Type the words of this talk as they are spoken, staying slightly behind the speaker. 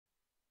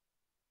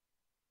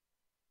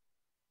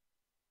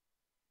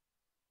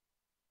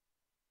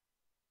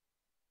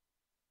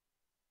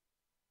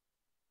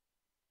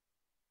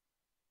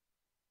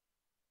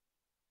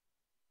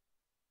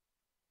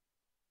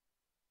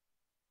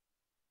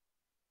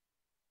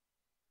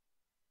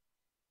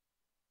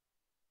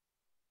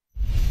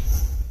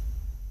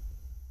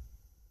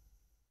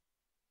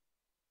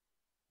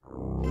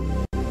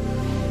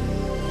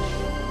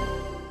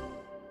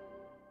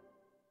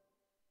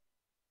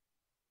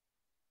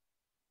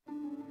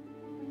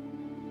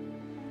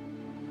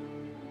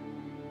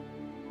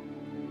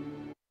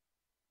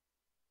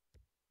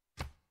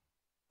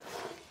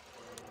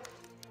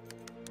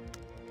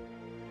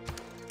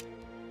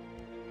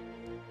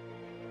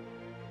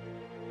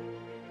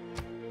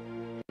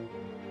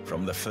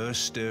From the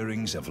first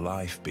stirrings of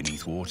life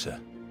beneath water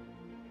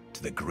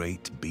to the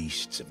great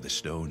beasts of the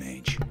Stone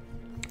Age.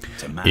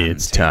 To man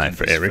It's time taking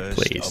for his Eric first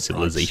Plays upright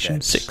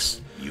Civilization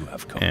steps, 6. you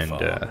have come And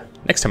far.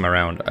 next time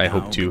around, I Now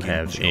hope to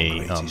begins have your a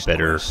greatest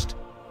better quest.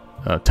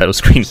 title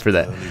screen for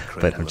that. Early But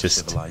cradle I'm of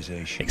just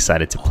civilization,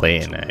 excited to play,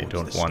 and I towards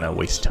don't the want to stars.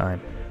 waste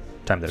time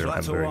that I don't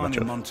have very much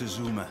Tlatoani of.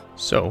 Montezuma,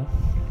 So,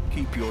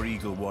 keep your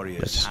eagle warriors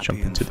let's happy jump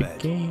and into the fed,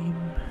 game.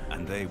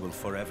 and they will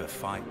forever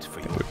fight for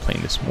I you. think we're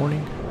playing this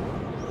morning.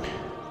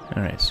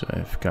 Alright, so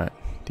I've got...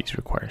 These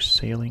require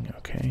sailing,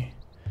 okay.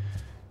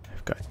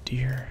 I've got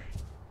deer.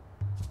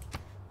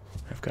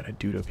 I've got a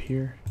dude up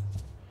here.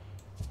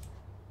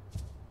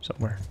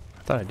 Somewhere.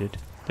 I thought I did.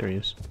 There he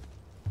is.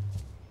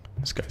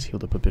 This guy's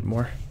healed up a bit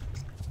more.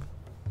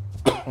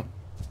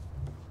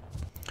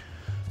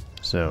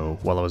 So,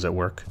 while I was at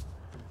work,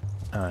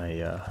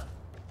 I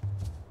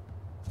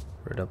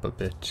read up a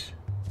bit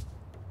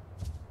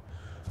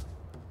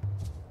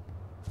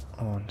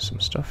on some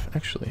stuff.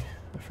 Actually,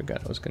 I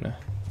forgot I was gonna...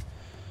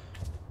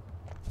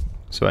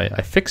 So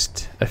I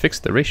fixed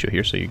the ratio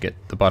here, so you get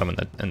the bottom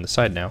and the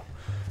side now,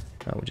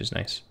 which is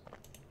nice.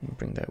 Let me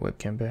bring that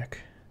webcam back.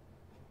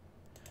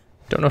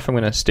 Don't know if I'm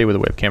gonna stay with a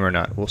webcam or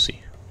not. We'll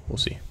see. We'll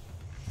see.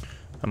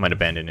 I might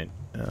abandon it,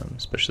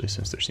 especially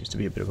since there seems to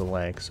be a bit of a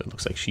lag. So it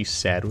looks like she's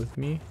sad with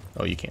me.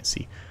 Oh, you can't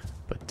see,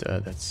 but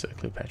that's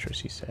Cleopatra.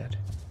 She's sad.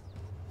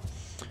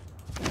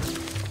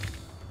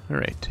 All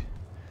right.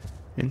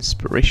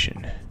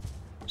 Inspiration.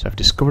 So I've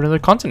discovered another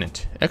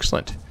continent.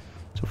 Excellent.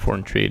 So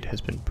foreign trade has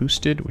been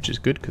boosted, which is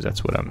good because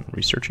that's what I'm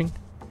researching.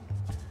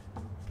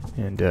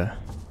 And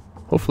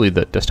hopefully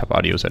the desktop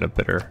audio is at a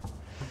better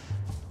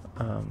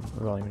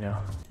volume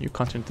now. New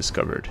continent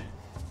discovered.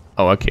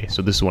 Oh, okay.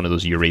 So this is one of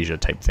those Eurasia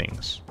type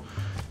things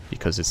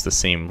because it's the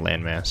same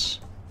landmass.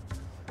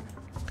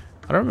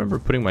 I don't remember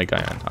putting my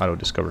guy on auto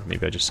discovered.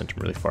 Maybe I just sent him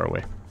really far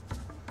away.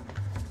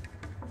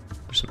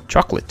 There's some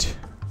chocolate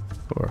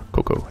or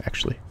cocoa,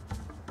 actually.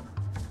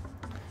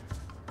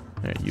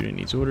 All right, unit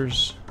needs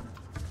orders.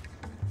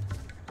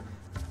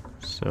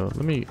 So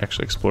let me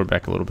actually explore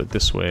back a little bit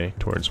this way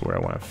towards where I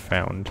want to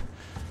found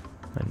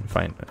and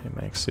find in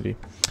my next city.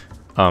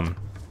 So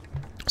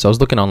I was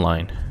looking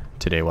online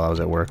today while I was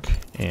at work,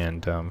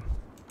 and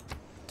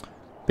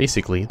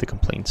basically the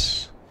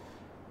complaints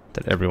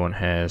that everyone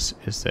has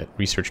is that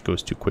research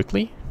goes too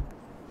quickly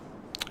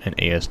and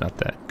AI is not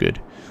that good.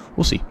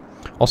 We'll see.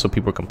 Also,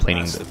 people are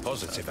complaining That's that the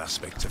positive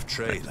aspect of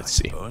trade, right, I let's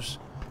see. suppose.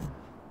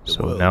 The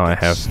So world now I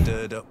gets have,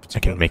 stirred up I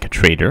can together. make a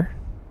trader,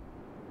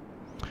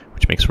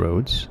 which makes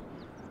roads.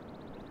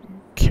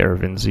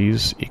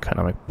 Caravansees,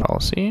 economic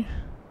policy,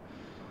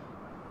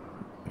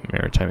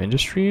 maritime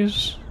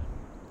industries,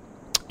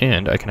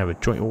 and I can have a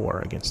joint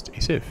war against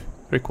a civ.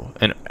 Very cool.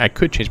 And I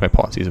could change my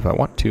policies if I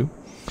want to.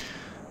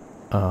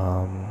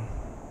 I'm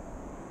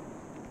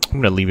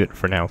going to leave it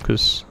for now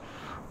because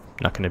I'm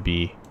not going to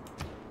be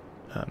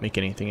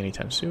making anything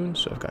anytime soon.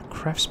 So I've got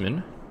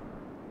craftsman.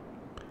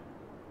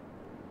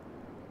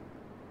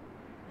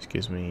 This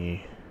gives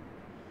me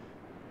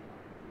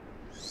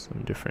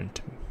some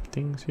different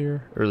things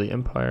here. Early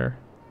empire,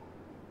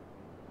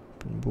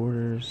 open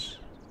borders,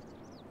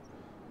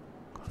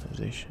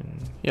 colonization.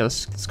 Yeah,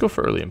 let's go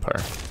for early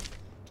empire.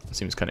 That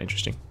seems kind of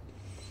interesting.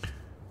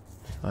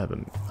 I'll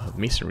have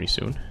masonry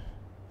soon.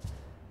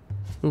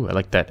 Ooh, I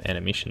like that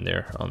animation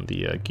there on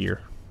the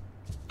gear.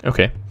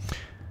 Okay.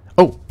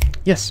 Oh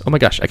yes. Oh my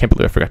gosh, I can't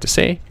believe I forgot to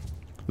say.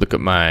 Look at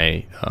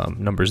my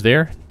numbers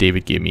there.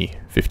 David gave me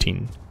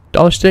 $15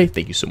 today.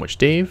 Thank you so much,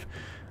 Dave.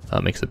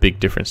 Makes a big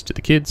difference to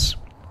the kids.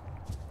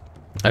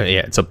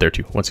 Yeah, it's up there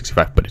too,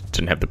 165, but it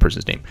didn't have the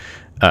person's name.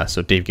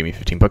 So Dave gave me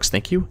 15 bucks.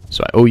 Thank you.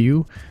 So I owe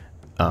you.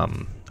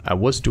 I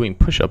was doing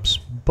push-ups,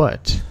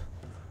 but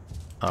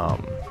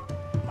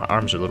my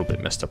arms are a little bit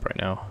messed up right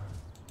now.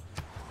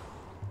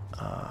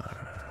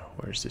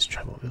 Where's this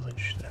tribal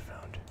village that I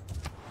found?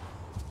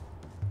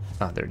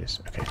 Ah, there it is.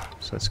 Okay,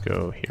 so let's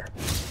go here.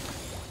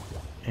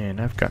 And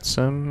I've got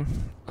some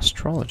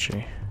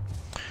astrology.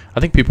 I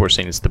think people are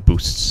saying it's the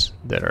boosts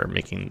that are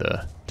making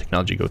the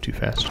technology go too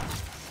fast.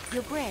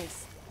 Your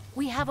Grace,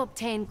 we have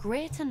obtained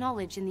greater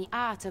knowledge in the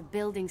art of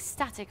building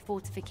static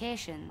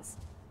fortifications.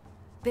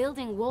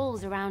 Building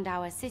walls around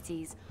our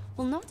cities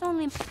will not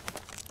only...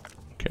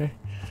 Okay.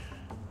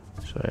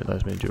 So that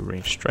allows me to do a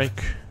ranged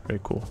strike. Very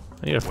cool.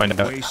 I need to find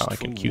out how I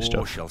can queue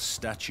stuff. Shall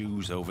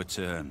statues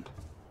overturn,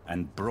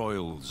 and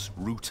broils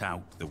root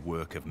out the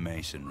work of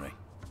masonry.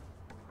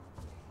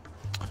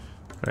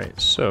 Alright,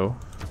 so...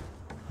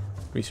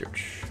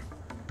 research.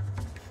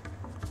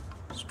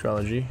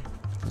 Astrology.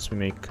 Let's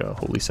make a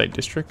Holy Site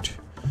District.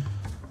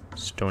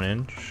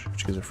 Stonehenge,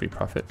 which gives a free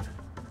profit.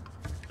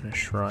 And a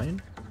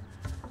shrine.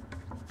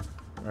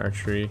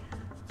 Archery.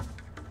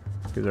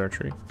 Gives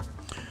archery.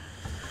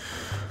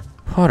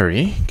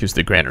 Pottery gives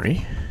the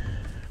granary.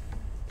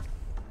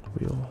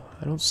 Wheel.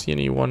 I don't see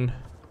anyone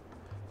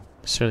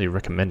necessarily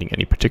recommending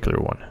any particular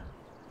one.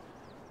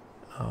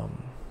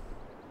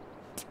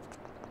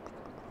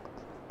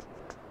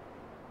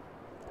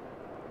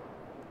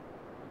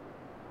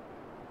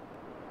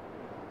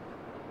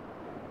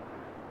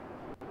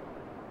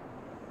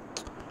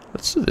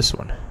 Let's do this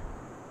one.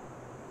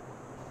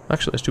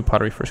 Actually, let's do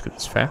pottery first because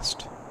it's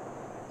fast.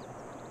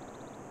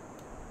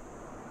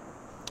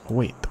 Oh,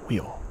 wait, the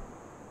wheel.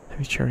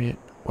 Heavy chariot,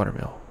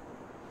 watermill.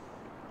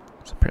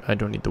 So I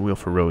don't need the wheel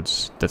for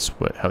roads. That's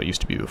how it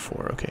used to be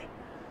before. Okay.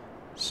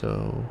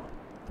 So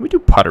let me do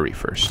pottery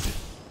first,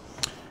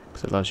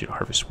 because it allows you to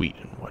harvest wheat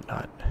and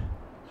whatnot.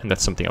 And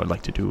that's something I would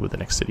like to do with the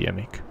next city I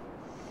make.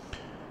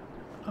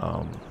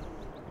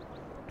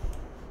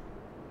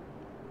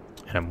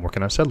 And I'm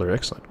working on a settler.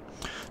 Excellent.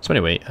 So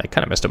anyway, I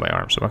kind of messed up my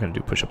arm, so I'm not going to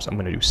do push-ups. I'm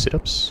going to do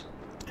sit-ups,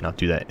 and I'll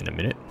do that in a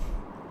minute.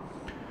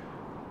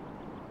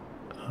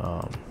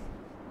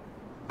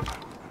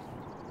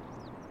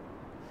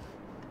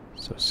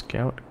 So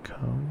scout,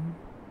 come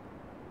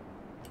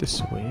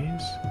this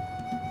ways.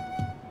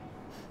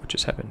 What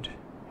just happened?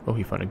 Oh,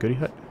 he found a goodie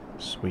hut?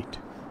 Sweet.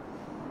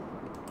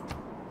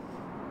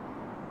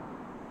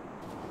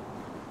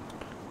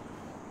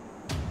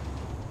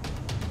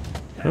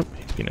 Oh,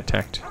 he's being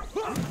attacked.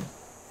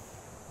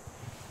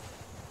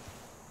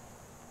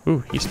 Ooh,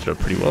 he stood up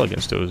pretty well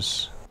against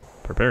those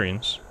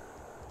barbarians.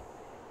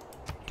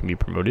 Can be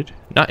promoted.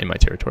 Not in my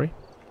territory.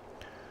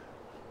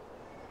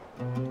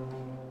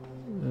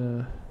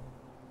 Alright,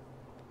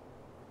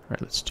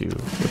 let's do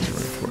what's in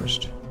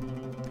Rainforest.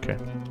 Okay,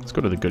 let's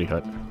go to the goodie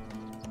hut.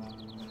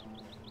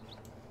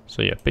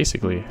 So yeah,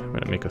 basically, I'm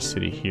gonna make a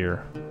city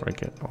here where I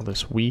get all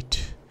this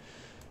wheat,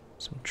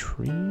 some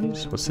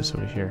trees. What's this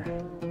over here?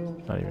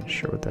 Not even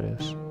sure what that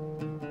is.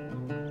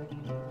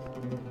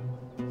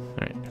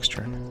 Alright, next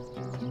turn.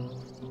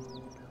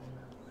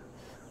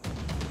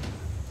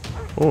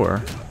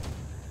 Or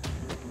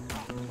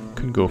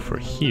could go for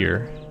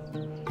here,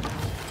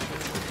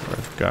 where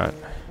I've got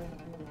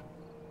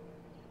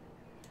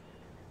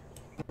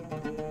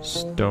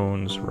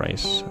stones,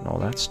 rice, and all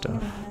that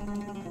stuff.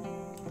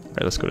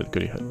 Alright, let's go to the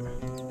goodie hut.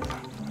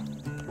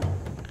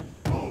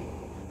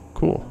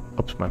 Cool,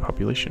 ups my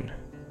population.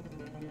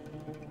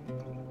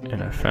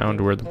 And I found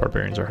where the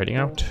barbarians are heading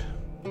out.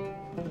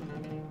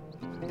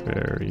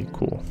 Very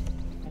cool.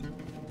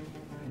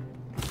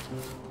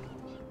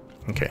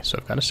 Okay, so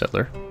I've got a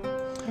settler.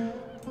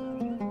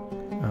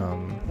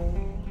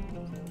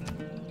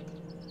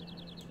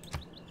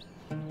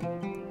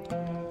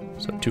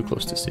 So I'm too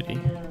close to city.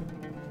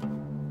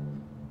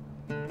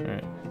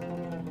 Alright.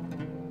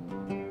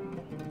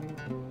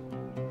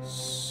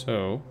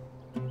 So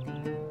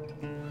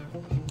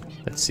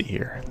let's see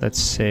here. Let's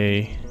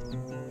say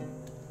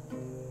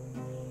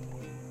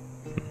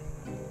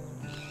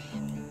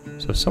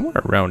so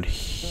somewhere around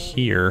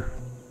here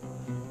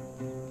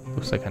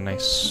looks like a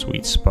nice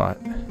sweet spot.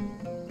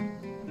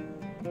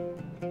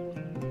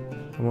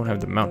 I won't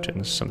have the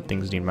mountains. Some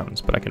things need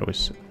mountains, but I can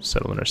always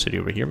settle in our city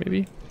over here,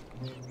 maybe?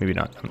 Maybe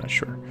not, I'm not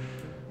sure.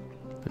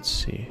 Let's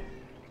see.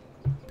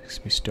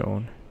 Gives me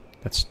stone.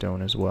 That's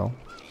stone as well.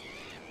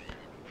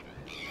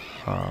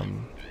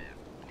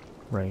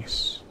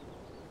 Rice.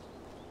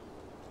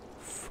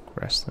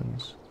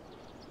 Grasslands.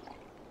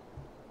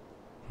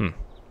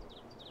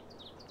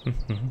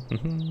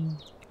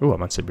 Oh,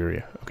 I'm on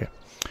Siberia. Okay.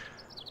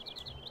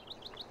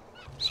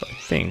 So I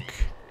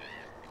think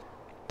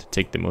to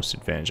take the most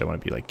advantage, I want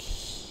to be like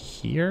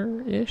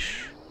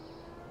here-ish.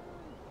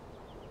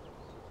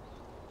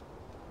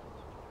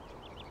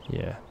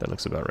 Yeah, that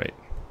looks about right.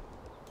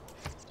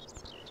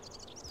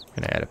 I'm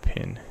gonna add a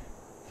pin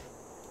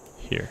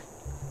here.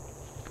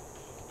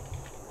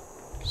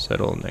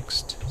 Settle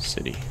next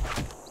city.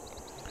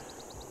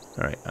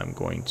 Alright, I'm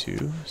going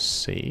to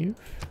save.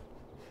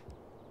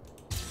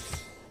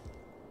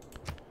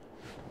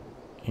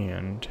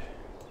 And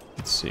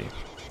let's see.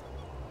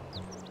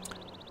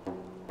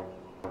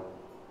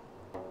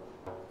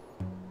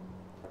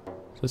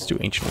 So let's do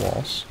ancient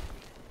walls.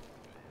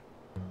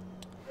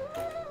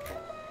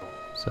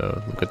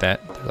 So look at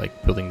that, they're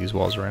like building these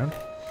walls around.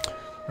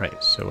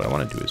 Right, so what I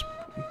want to do is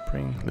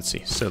bring, let's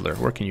see, settler,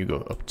 where can you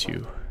go up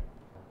to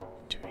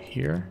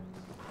here?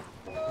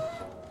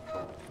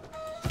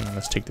 And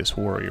let's take this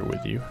warrior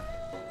with you.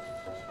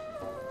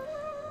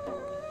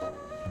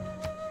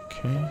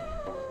 Okay.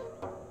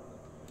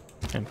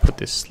 And put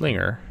this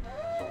slinger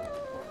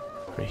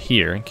right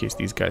here in case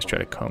these guys try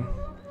to come.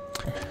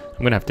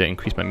 I'm gonna have to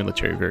increase my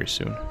military very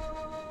soon.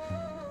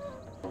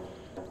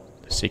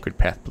 The sacred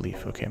path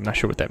belief. Okay, I'm not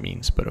sure what that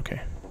means, but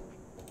okay.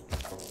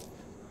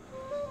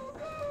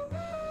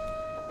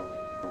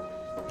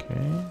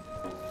 Okay.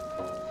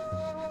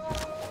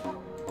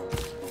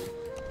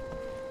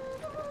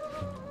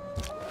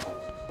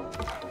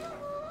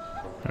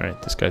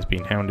 Alright, this guy's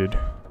being hounded.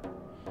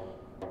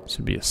 This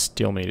would be a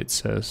stalemate, it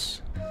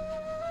says.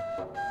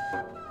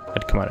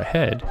 I'd come out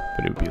ahead,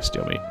 but it would be a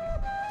stalemate.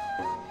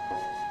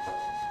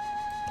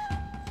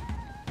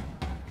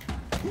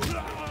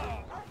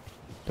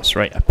 That's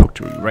right, I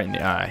poked you right in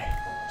the eye,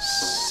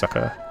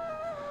 sucker.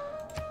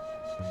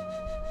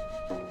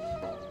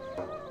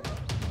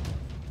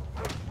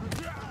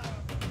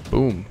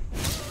 Boom.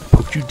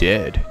 Poked you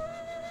dead.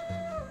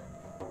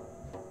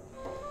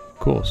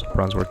 Cool, so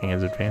bronze working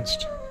has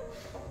advanced.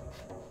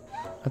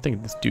 I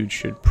think this dude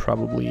should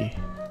probably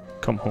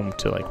come home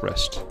to like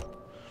rest.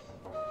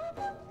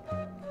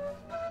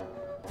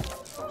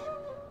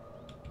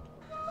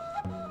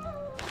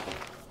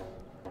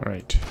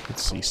 Right,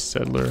 let's see,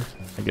 settler.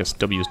 I guess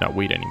W is not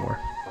wait anymore.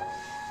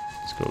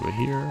 Let's go over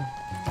here.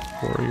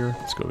 Warrior,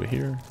 let's go over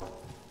here.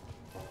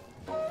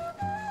 Alright,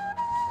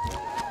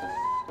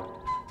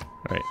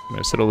 I'm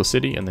gonna settle the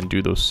city and then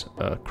do those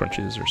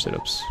crunches or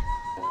sit-ups.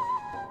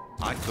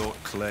 I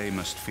thought clay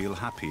must feel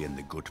happy in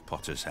the good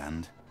potter's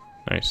hand.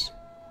 Nice.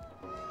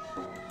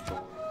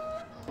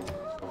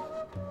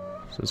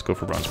 So let's go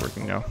for bronze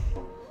working now.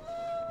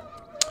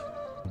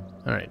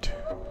 Alright.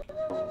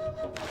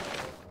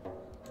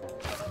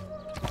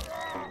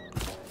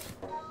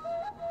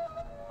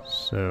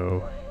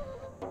 So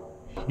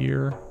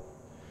here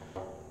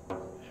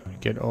we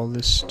get all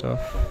this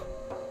stuff.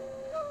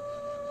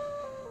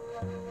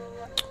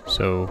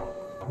 So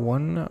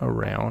one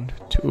around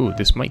two. Ooh,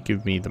 this might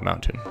give me the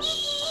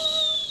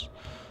mountains,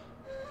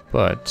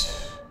 but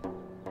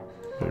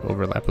it would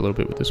overlap a little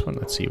bit with this one.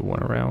 Let's see,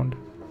 one around,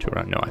 two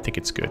around. No, I think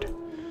it's good.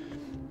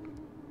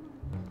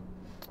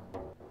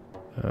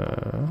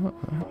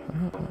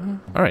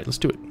 All right, let's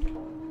do it.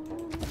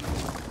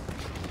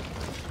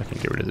 I can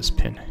get rid of this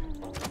pin.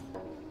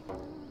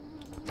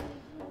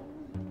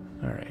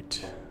 All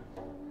right.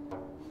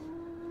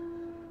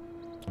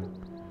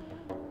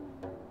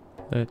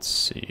 Let's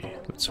see.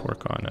 Let's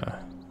work on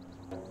a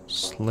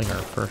slinger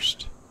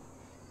first.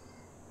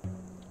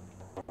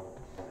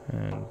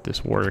 And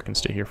this warrior can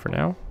stay here for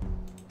now.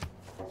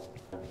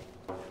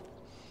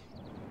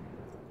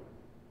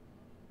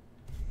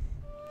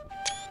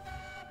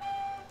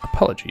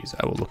 Apologies,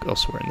 I will look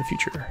elsewhere in the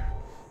future.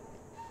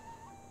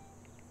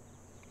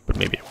 But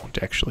maybe I won't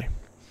actually.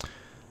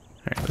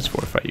 Alright, let's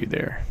fortify you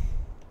there.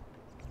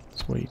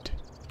 Let's wait.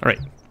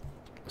 Alright,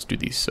 let's do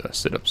these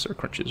sit-ups or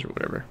crunches or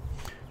whatever.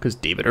 Because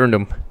David earned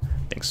them.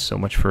 Thanks so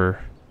much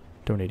for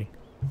donating.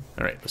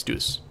 Alright, let's do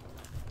this.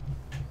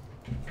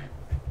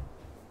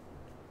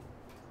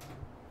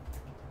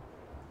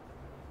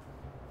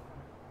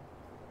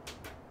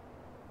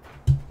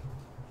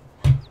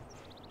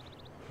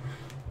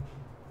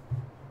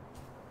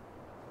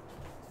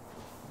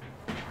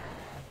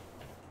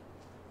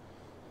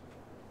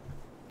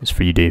 It's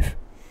for you, Dave.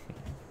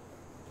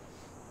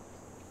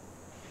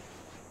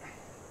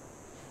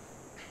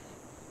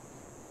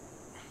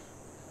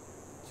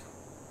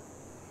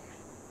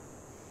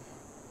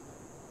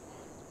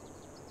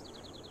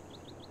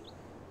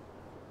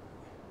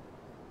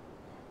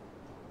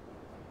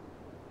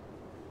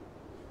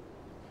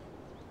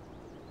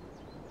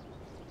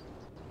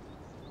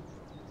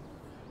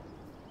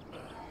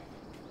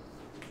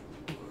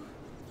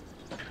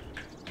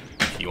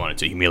 If you wanted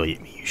to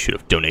humiliate me, you should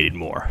have donated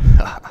more.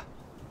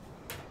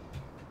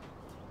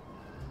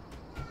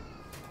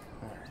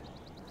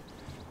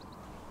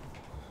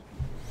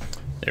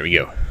 There we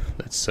go.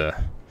 Let's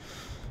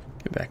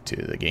get back to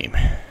the game.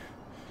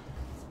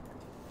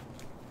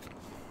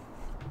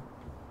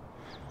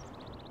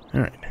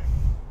 All right.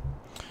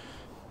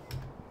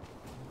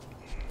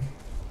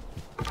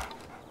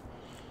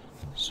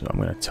 So I'm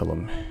gonna tell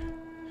him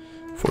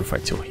fortify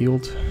till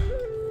healed. So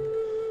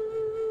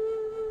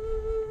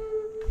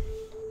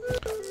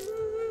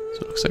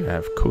it looks like I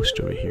have coast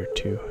over here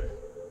too.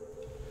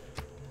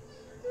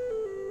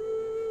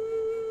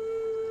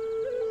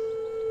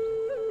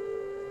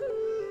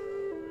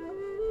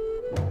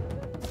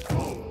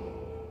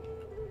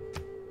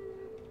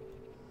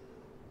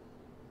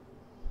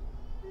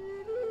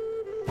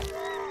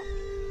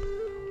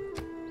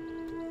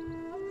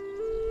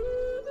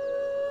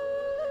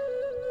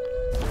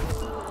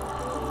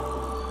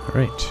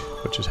 Alright,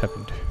 what just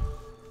happened?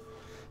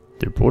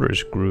 Their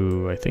borders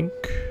grew, I think,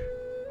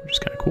 which is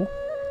kind of cool.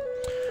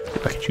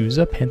 If I could choose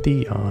a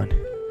Pantheon.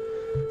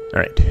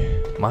 Alright,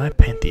 my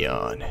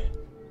Pantheon.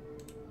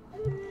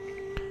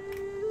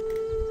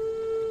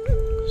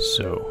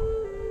 So,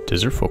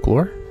 desert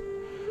folklore.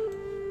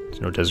 There's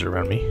no desert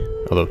around me,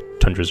 although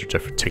tundras are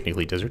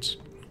technically deserts.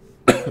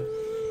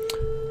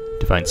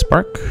 Divine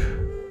Spark.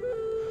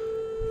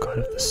 God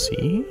of the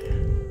Sea.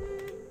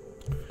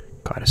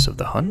 Goddess of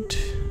the Hunt.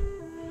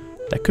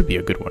 That could be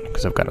a good one,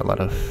 because I've got a lot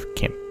of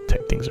camp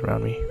type things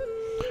around me.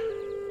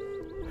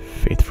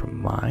 Faith from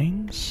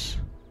Mines.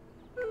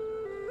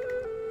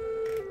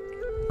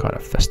 God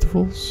of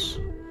Festivals.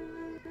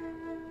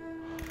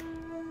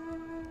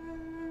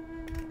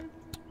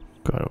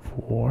 God of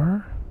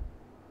War.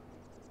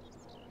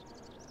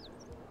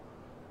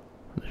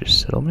 There's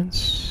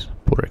settlements.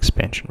 Border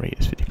expansion rate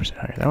is 50%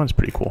 higher. That one's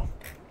pretty cool.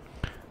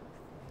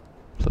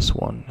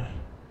 +1.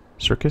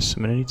 Circus.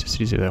 Amenity to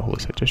cities of the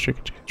Holy Site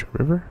District.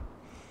 River.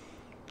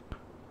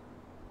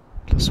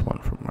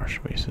 +1 from marsh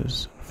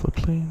oases and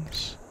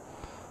floodplains.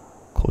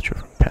 Culture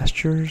from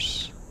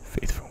pastures.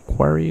 Faith from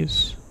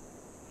quarries.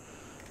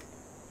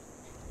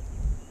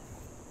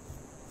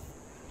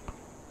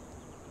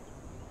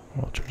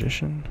 Oral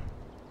tradition.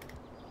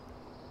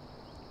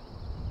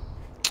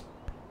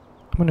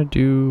 I'm gonna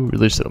do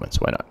religious settlements,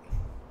 why not?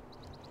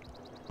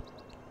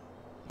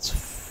 Let's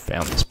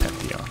found this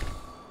Pantheon.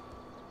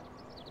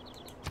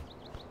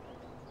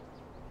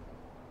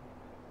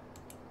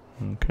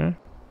 Okay.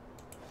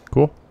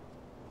 Cool.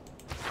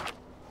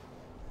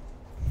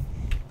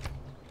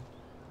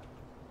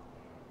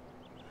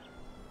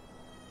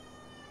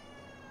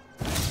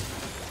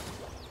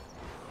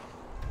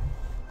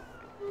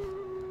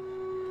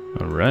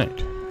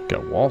 Alright.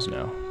 Got walls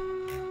now.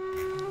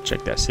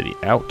 Check that city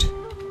out.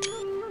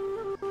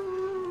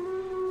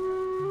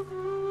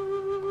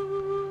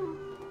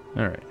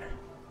 Alright.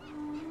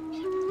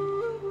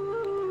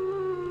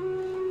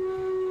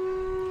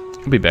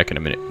 I'll be back in a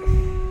minute.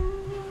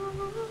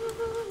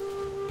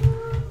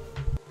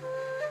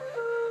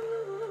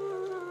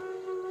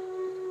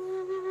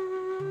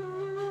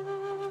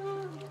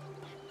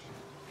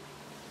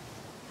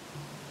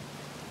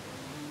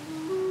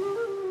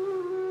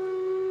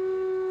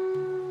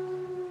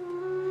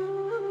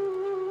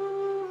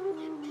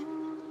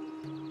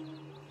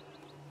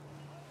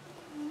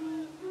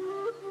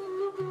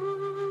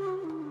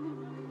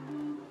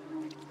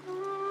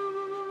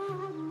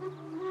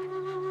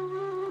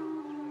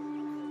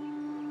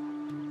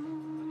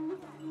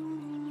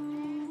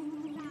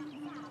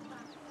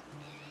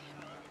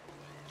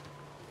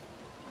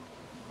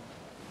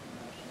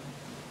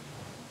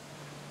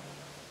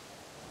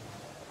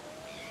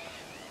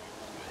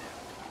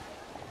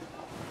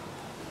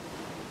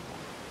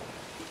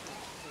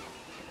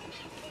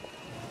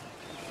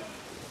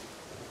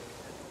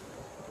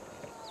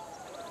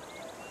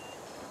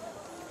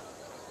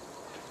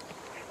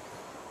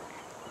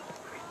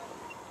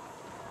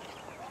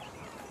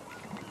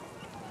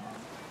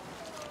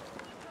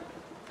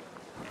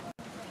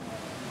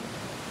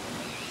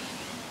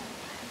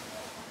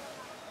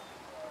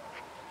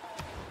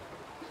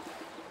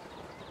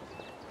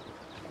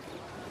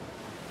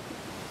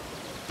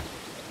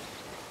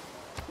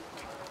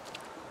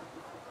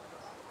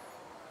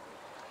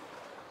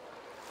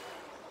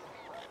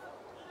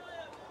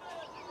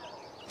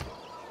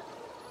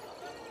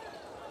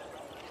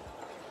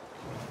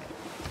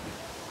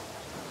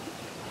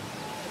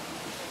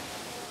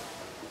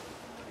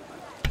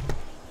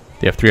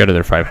 They have 3 out of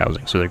their 5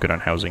 housing, so they're good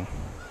on housing.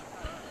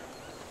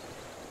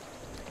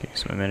 Okay,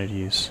 some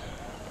amenities.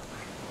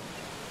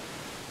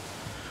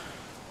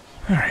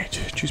 Alright,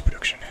 choose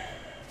production.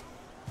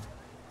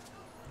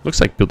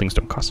 Looks like buildings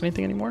don't cost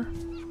anything anymore.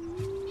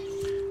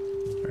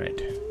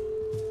 Alright.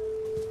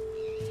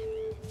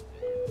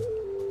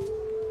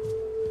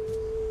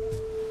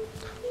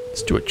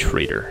 Let's do a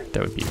trader.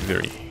 That would be a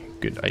very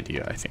good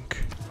idea, I think.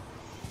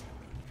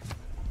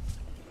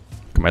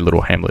 Look at my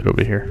little hamlet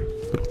over here.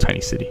 Little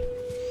tiny city.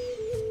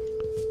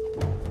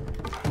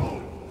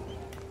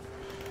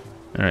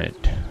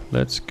 Alright,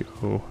 let's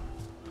go.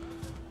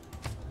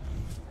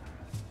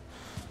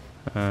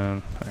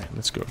 Alright,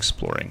 let's go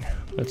exploring.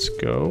 Let's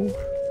go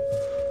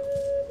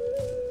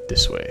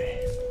this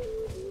way.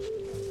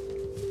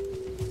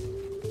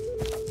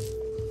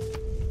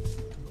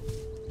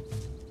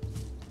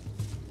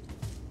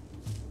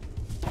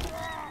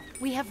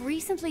 We have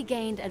recently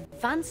gained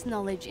advanced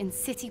knowledge in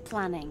city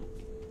planning.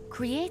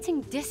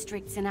 Creating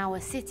districts in our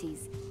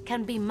cities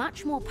can be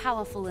much more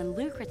powerful and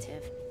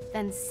lucrative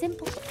than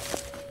simple...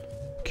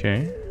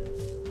 Okay.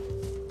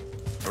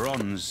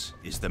 Bronze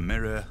is the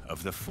mirror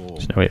of the form.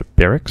 So now we have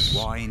barracks.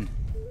 Wine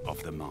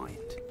of the mind.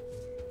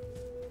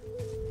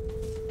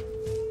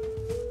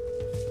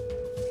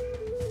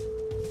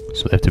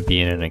 So they have to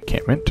be in an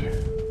encampment.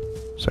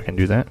 So I can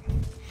do that.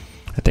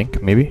 I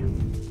think, maybe.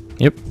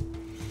 Yep.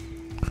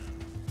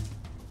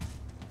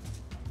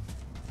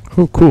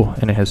 Oh, cool.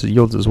 And it has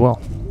yields as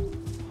well.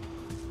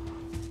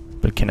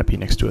 But it cannot be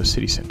next to a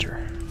city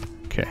center.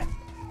 Okay.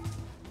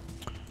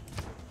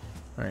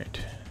 Alright.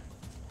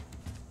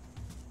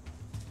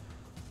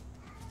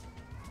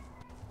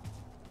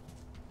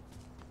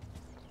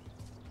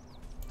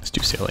 Let's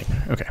do sailing.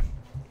 Okay.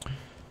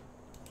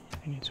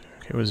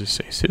 Okay, what does this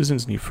say?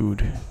 Citizens need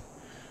food.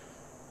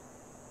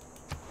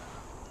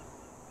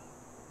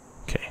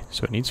 Okay,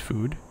 so it needs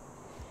food.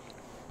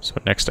 So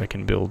next I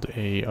can build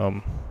a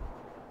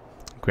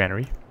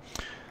granary.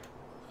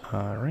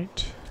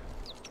 Alright.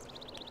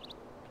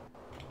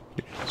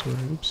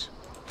 Oops.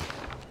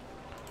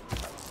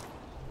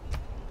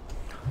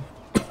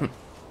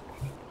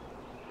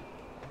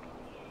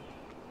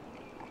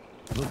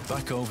 Look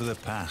back over the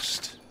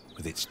past,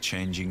 with its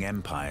changing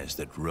empires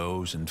that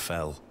rose and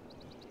fell,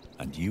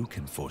 and you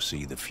can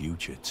foresee the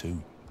future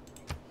too.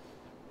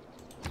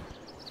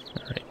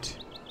 Alright.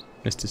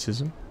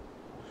 Mysticism.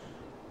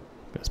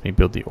 Let's maybe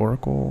build the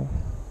Oracle.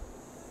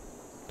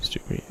 Let's do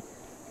great.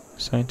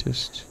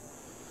 Scientist.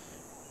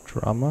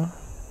 Drama.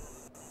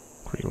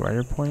 Great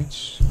Rider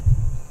points.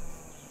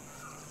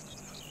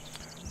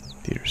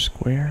 Theater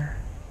Square.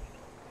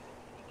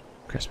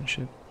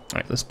 Craftsmanship.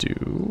 Alright, let's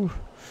do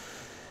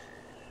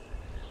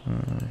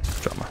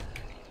drama.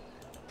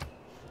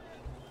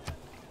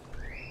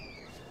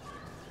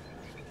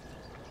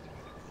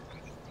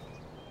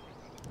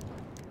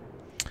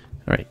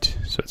 Alright,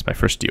 so it's my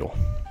first deal.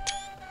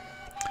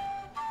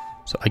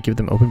 So I give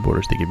them open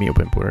borders, they give me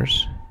open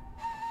borders.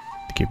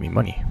 They give me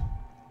money.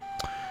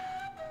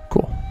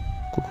 Cool.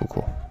 Cool, cool,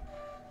 cool.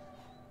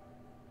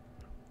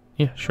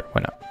 Yeah, sure,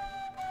 why not?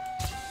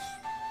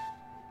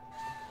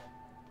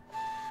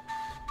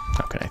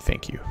 How can I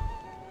thank you?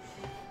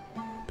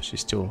 But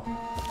she's still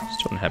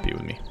unhappy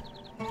with me.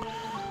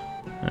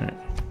 Alright.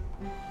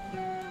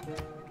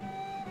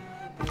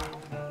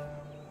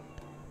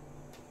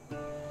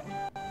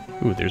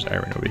 Ooh, there's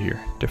iron over here.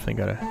 Definitely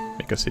gotta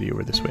make a city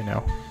over this way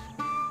now.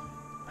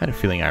 I had a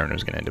feeling iron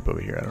was gonna end up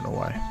over here. I don't know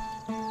why.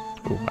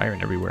 Ooh,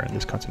 iron everywhere in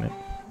this continent.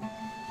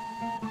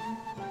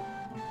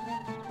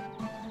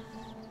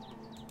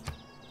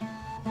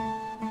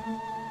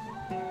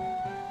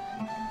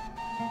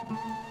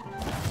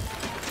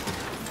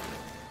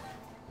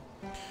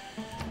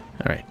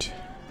 Alright.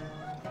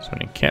 So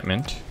an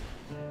encampment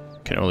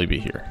can only be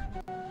here.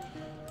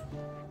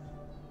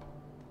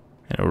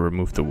 And it'll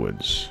remove the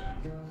woods.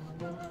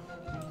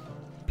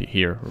 Be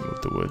here,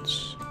 remove the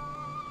woods.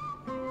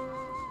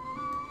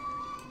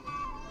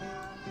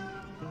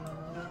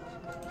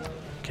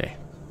 Okay.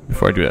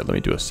 Before I do that, let me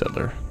do a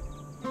settler.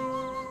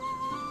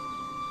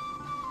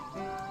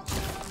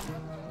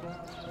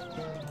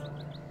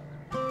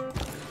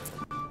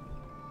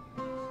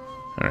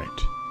 Alright.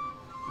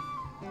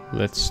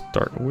 Let's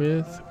start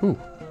with... Ooh.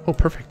 Oh,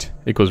 perfect.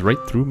 It goes right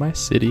through my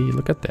city.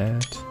 Look at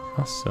that.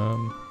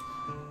 Awesome.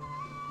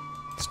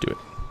 Let's do it.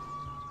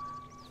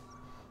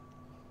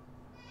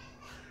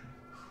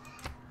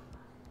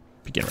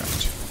 Begin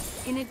round.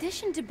 In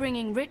addition to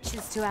bringing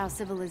riches to our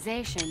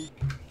civilization,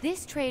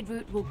 this trade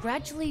route will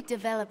gradually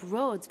develop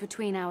roads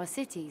between our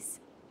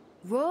cities.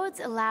 Roads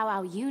allow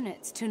our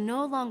units to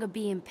no longer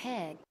be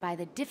impaired by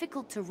the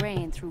difficult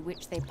terrain through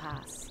which they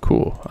pass.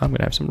 Cool. I'm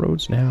gonna have some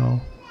roads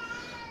now.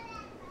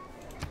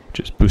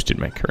 Just boosted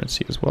my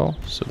currency as well.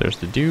 So there's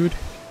the dude.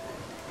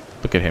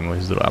 Look at him with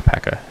his little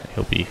alpaca.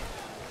 He'll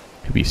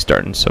be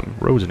starting some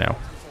roads now.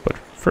 But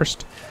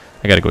first,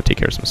 I gotta go take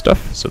care of some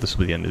stuff. So this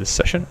will be the end of this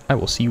session. I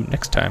will see you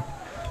next time.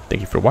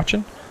 Thank you for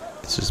watching.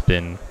 This has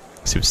been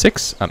Civ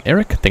 6. I'm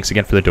Eric. Thanks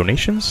again for the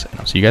donations, and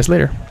I'll see you guys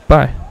later.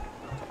 Bye.